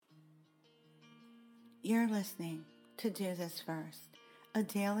You're listening to Do This First, a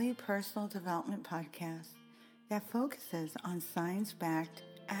daily personal development podcast that focuses on science-backed,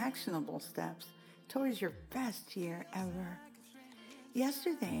 actionable steps towards your best year ever.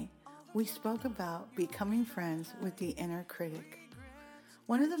 Yesterday, we spoke about becoming friends with the inner critic.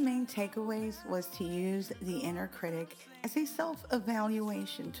 One of the main takeaways was to use the inner critic as a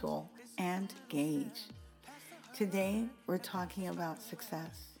self-evaluation tool and gauge. Today, we're talking about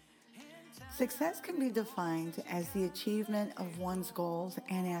success. Success can be defined as the achievement of one's goals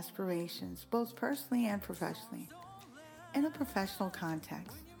and aspirations, both personally and professionally. In a professional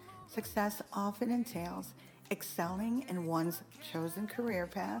context, success often entails excelling in one's chosen career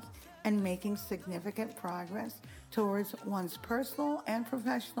path and making significant progress towards one's personal and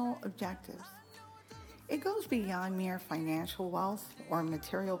professional objectives. It goes beyond mere financial wealth or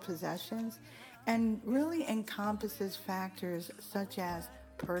material possessions and really encompasses factors such as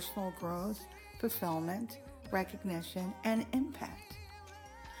personal growth, fulfillment, recognition, and impact.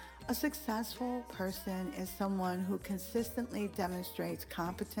 A successful person is someone who consistently demonstrates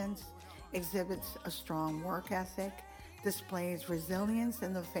competence, exhibits a strong work ethic, displays resilience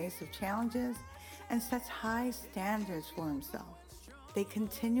in the face of challenges, and sets high standards for himself. They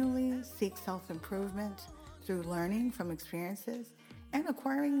continually seek self-improvement through learning from experiences and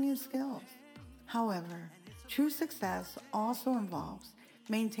acquiring new skills. However, true success also involves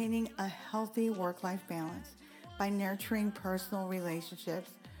maintaining a healthy work-life balance by nurturing personal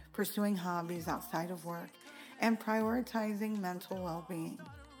relationships, pursuing hobbies outside of work, and prioritizing mental well-being.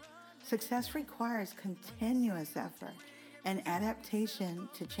 Success requires continuous effort and adaptation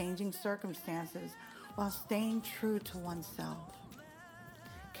to changing circumstances while staying true to oneself.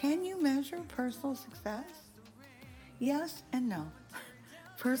 Can you measure personal success? Yes and no.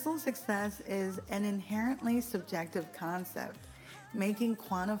 Personal success is an inherently subjective concept, making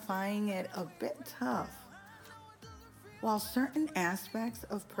quantifying it a bit tough. While certain aspects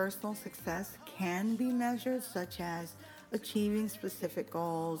of personal success can be measured, such as achieving specific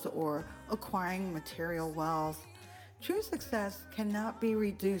goals or acquiring material wealth, true success cannot be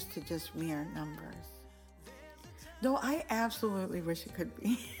reduced to just mere numbers. Though I absolutely wish it could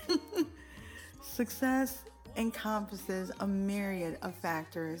be. Success encompasses a myriad of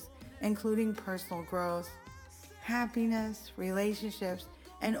factors, including personal growth, happiness, relationships,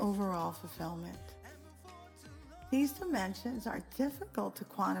 and overall fulfillment. These dimensions are difficult to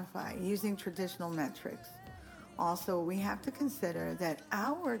quantify using traditional metrics. Also, we have to consider that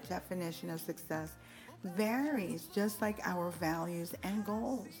our definition of success varies just like our values and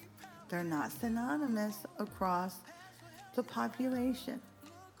goals. They're not synonymous across the population.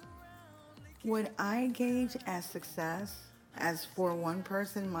 What I gauge as success as for one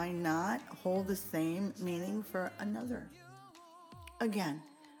person might not hold the same meaning for another. Again,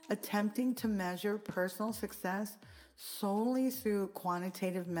 attempting to measure personal success solely through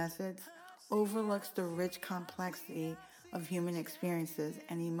quantitative methods overlooks the rich complexity of human experiences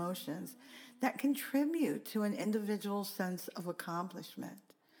and emotions that contribute to an individual's sense of accomplishment.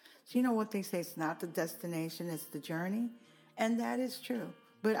 So you know what they say, it's not the destination, it's the journey. And that is true,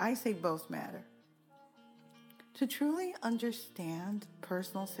 but I say both matter. To truly understand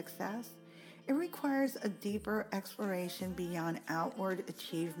personal success, it requires a deeper exploration beyond outward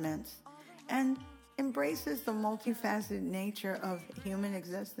achievements and embraces the multifaceted nature of human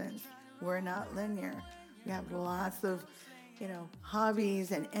existence. We're not linear. We have lots of,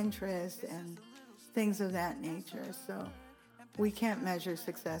 hobbies and interests and things of that nature. So we can't measure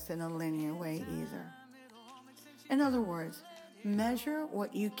success in a linear way either. In other words, measure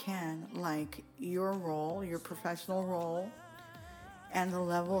what you can, like your role, your professional role, and the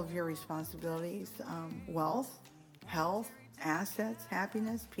level of your responsibilities, wealth, health, assets,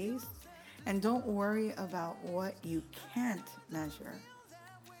 happiness, peace, and don't worry about what you can't measure.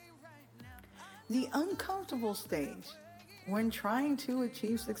 The uncomfortable stage when trying to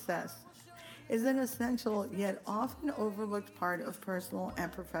achieve success is an essential yet often overlooked part of personal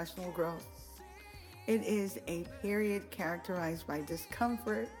and professional growth. It is a period characterized by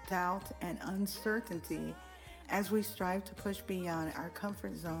discomfort, doubt, and uncertainty as we strive to push beyond our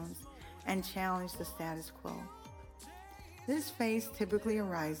comfort zones and challenge the status quo. This phase typically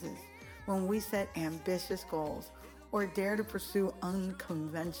arises when we set ambitious goals or dare to pursue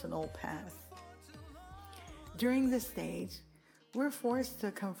unconventional paths. During this stage, we're forced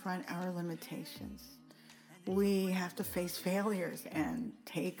to confront our limitations. We have to face failures and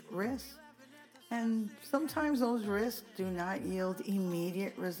take risks. And sometimes those risks do not yield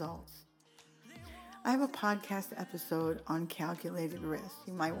immediate results. I have a podcast episode on calculated risk.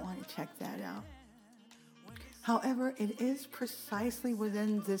 You might want to check that out. However, it is precisely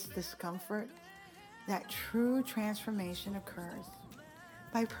within this discomfort that true transformation occurs.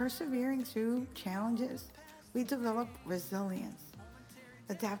 By persevering through challenges, we develop resilience,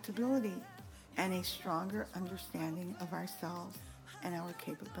 adaptability, and a stronger understanding of ourselves and our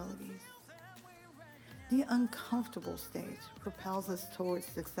capabilities. The uncomfortable stage propels us towards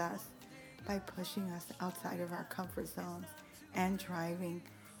success by pushing us outside of our comfort zones and driving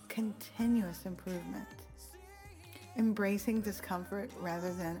continuous improvement. Embracing discomfort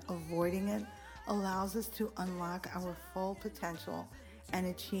rather than avoiding it allows us to unlock our full potential and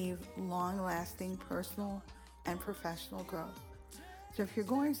achieve long-lasting personal and professional growth. So if you're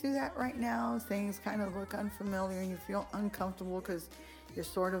going through that right now, things kind of look unfamiliar and you feel uncomfortable because you're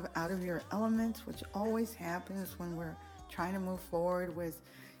sort of out of your element, which always happens when we're trying to move forward with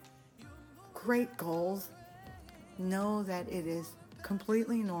great goals, know that it is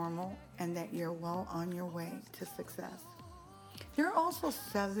completely normal and that you're well on your way to success. There are also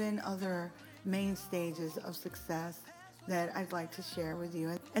 7 other main stages of success that I'd like to share with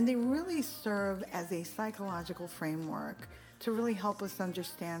you, and they really serve as a psychological framework to really help us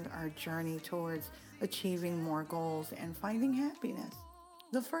understand our journey towards achieving more goals and finding happiness.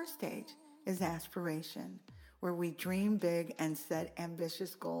 The first stage is aspiration, where we dream big and set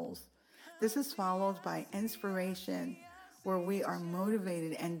ambitious goals. This is followed by inspiration, where we are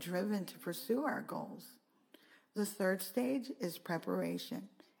motivated and driven to pursue our goals. The third stage is preparation.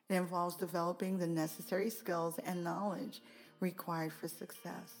 It involves developing the necessary skills and knowledge required for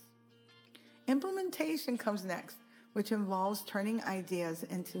success. Implementation comes next, which involves turning ideas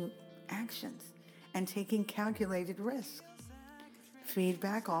into actions and taking calculated risks.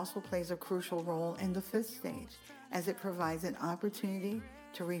 Feedback also plays a crucial role in the 5th stage, as it provides an opportunity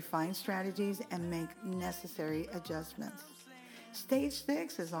to refine strategies and make necessary adjustments. Stage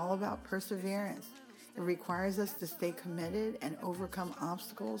 6 is all about perseverance. It requires us to stay committed and overcome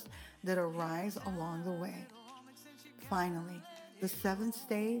obstacles that arise along the way. Finally, the 7th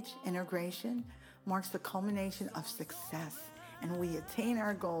stage, integration, marks the culmination of success, and we attain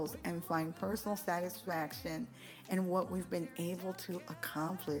our goals and find personal satisfaction in what we've been able to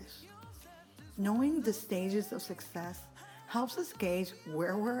accomplish. Knowing the stages of success helps us gauge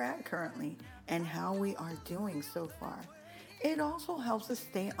where we're at currently and how we are doing so far. It also helps us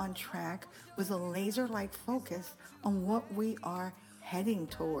stay on track with a laser-like focus on what we are heading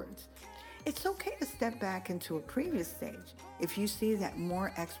towards. It's okay to step back into a previous stage if you see that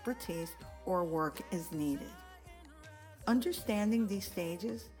more expertise or work is needed. Understanding these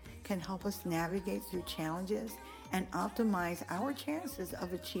stages can help us navigate through challenges and optimize our chances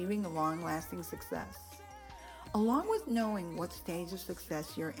of achieving long-lasting success. Along with knowing what stage of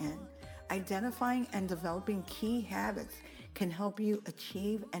success you're in, identifying and developing key habits can help you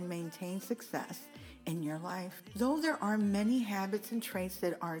achieve and maintain success in your life. Though there are many habits and traits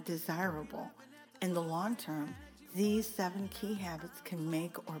that are desirable, in the long term, these 7 key habits can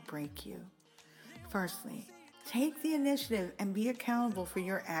make or break you. Firstly, take the initiative and be accountable for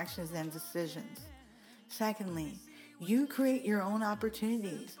your actions and decisions. Secondly, you create your own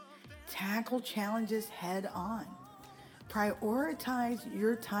opportunities. Tackle challenges head on. Prioritize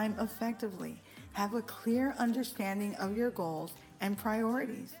your time effectively. Have a clear understanding of your goals and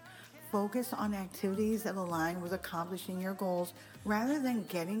priorities. Focus on activities that align with accomplishing your goals rather than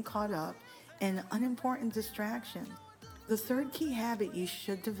getting caught up in unimportant distractions. The third key habit you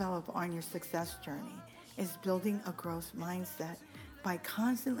should develop on your success journey is building a growth mindset by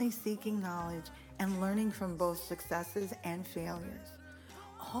constantly seeking knowledge and learning from both successes and failures.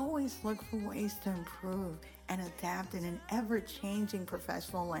 Always look for ways to improve and adapt in an ever-changing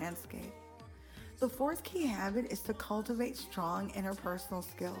professional landscape. The fourth key habit is to cultivate strong interpersonal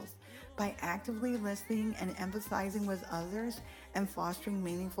skills by actively listening and empathizing with others and fostering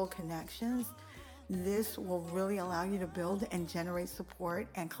meaningful connections. This will really allow you to build and generate support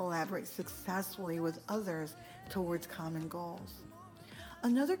and collaborate successfully with others towards common goals.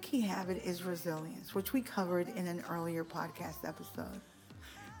 Another key habit is resilience, which we covered in an earlier podcast episode.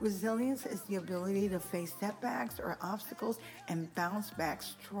 Resilience is the ability to face setbacks or obstacles and bounce back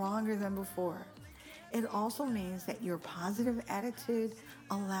stronger than before. It also means that your positive attitude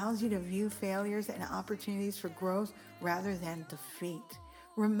allows you to view failures and opportunities for growth rather than defeat.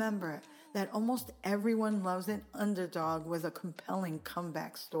 Remember that almost everyone loves an underdog with a compelling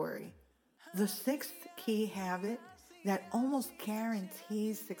comeback story. The sixth key habit that almost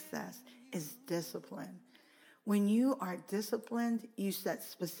guarantees success is discipline. When you are disciplined, you set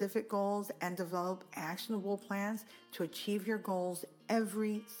specific goals and develop actionable plans to achieve your goals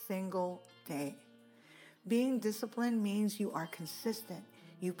every single day. Being disciplined means you are consistent.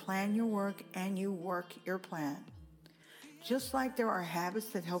 You plan your work and you work your plan. Just like there are habits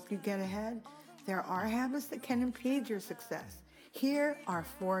that help you get ahead, There are habits that can impede your success. Here are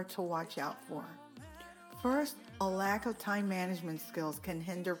 4 to watch out for. First, a lack of time management skills can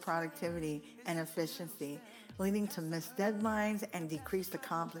hinder productivity and efficiency, leading to missed deadlines and decreased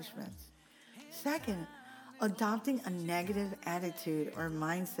accomplishments. Second, adopting a negative attitude or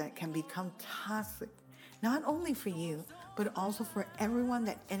mindset can become toxic, not only for you, but also for everyone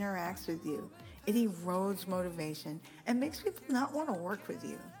that interacts with you. It erodes motivation and makes people not want to work with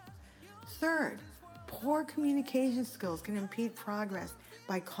you. Third, poor communication skills can impede progress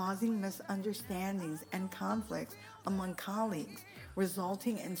by causing misunderstandings and conflicts among colleagues,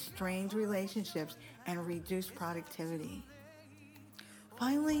 resulting in strained relationships and reduced productivity.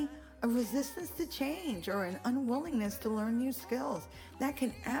 Finally, a resistance to change or an unwillingness to learn new skills that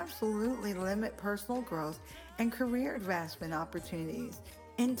can absolutely limit personal growth and career advancement opportunities.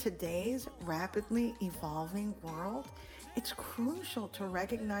 In today's rapidly evolving world, it's crucial to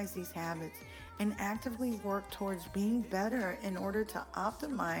recognize these habits and actively work towards being better in order to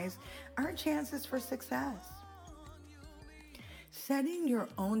optimize our chances for success. Setting your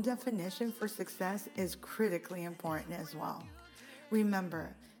own definition for success is critically important as well.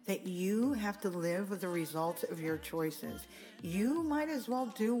 Remember that you have to live with the results of your choices. You might as well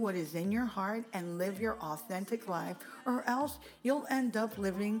do what is in your heart and live your authentic life, or else you'll end up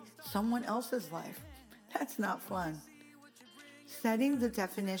living someone else's life. That's not fun. Setting the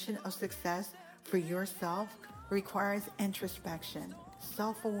definition of success for yourself requires introspection,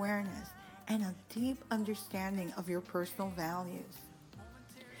 self-awareness, and a deep understanding of your personal values.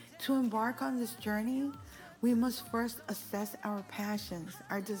 To embark on this journey, we must first assess our passions,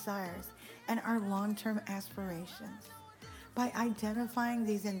 our desires, and our long-term aspirations. By identifying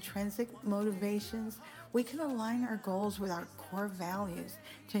these intrinsic motivations, we can align our goals with our core values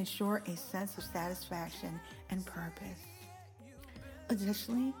to ensure a sense of satisfaction and purpose.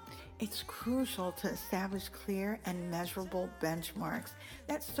 Additionally, it's crucial to establish clear and measurable benchmarks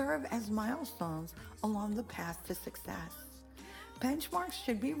that serve as milestones along the path to success. Benchmarks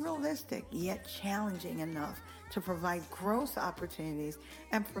should be realistic yet challenging enough to provide growth opportunities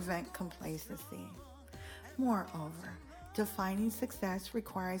and prevent complacency. Moreover, defining success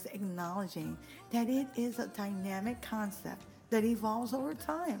requires acknowledging that it is a dynamic concept that evolves over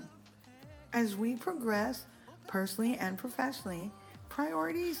time. As we progress, personally and professionally,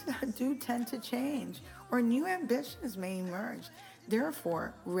 priorities do tend to change, or new ambitions may emerge.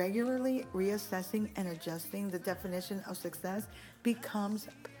 Therefore, regularly reassessing and adjusting the definition of success becomes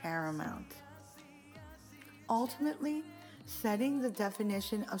paramount. Ultimately, setting the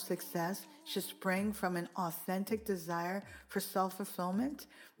definition of success should spring from an authentic desire for self-fulfillment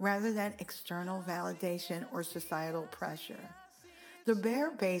rather than external validation or societal pressure. The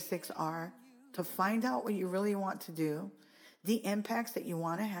bare basics are to find out what you really want to do, the impacts that you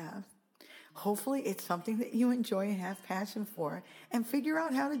want to have. Hopefully it's something that you enjoy and have passion for, and figure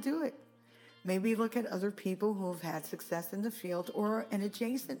out how to do it. Maybe look at other people who have had success in the field or an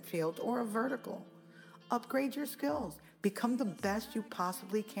adjacent field or a vertical. Upgrade your skills. Become the best you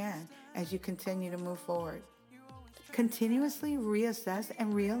possibly can as you continue to move forward. Continuously reassess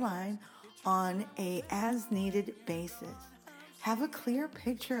and realign on a as-needed basis. Have a clear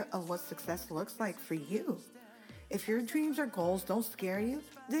picture of what success looks like for you. If your dreams or goals don't scare you,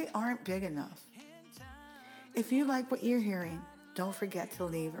 they aren't big enough. If you like what you're hearing, don't forget to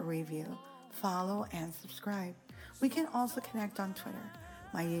leave a review, follow, and subscribe. We can also connect on Twitter.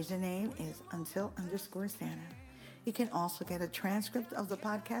 My username is until_Santa. You can also get a transcript of the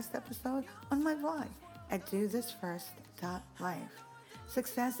podcast episode on my blog at dothisfirst.life.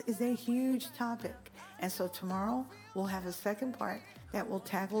 Success is a huge topic, and so tomorrow we'll have a second part that will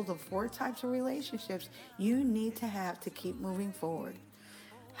tackle the 4 types of relationships you need to have to keep moving forward,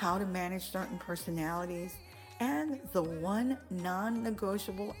 how to manage certain personalities, and the one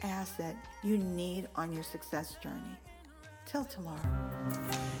non-negotiable asset you need on your success journey. Till tomorrow.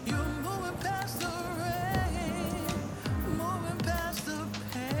 You're moving past the rain, moving past the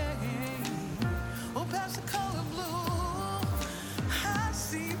pain, oh, past the color blue. I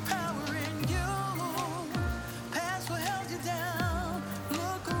see power in you, past what held you down.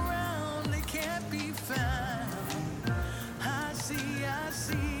 Look around, they can't be found. I see a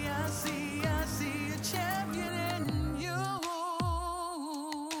champion in you.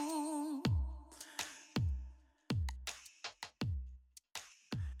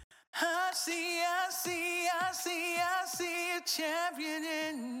 I see a champion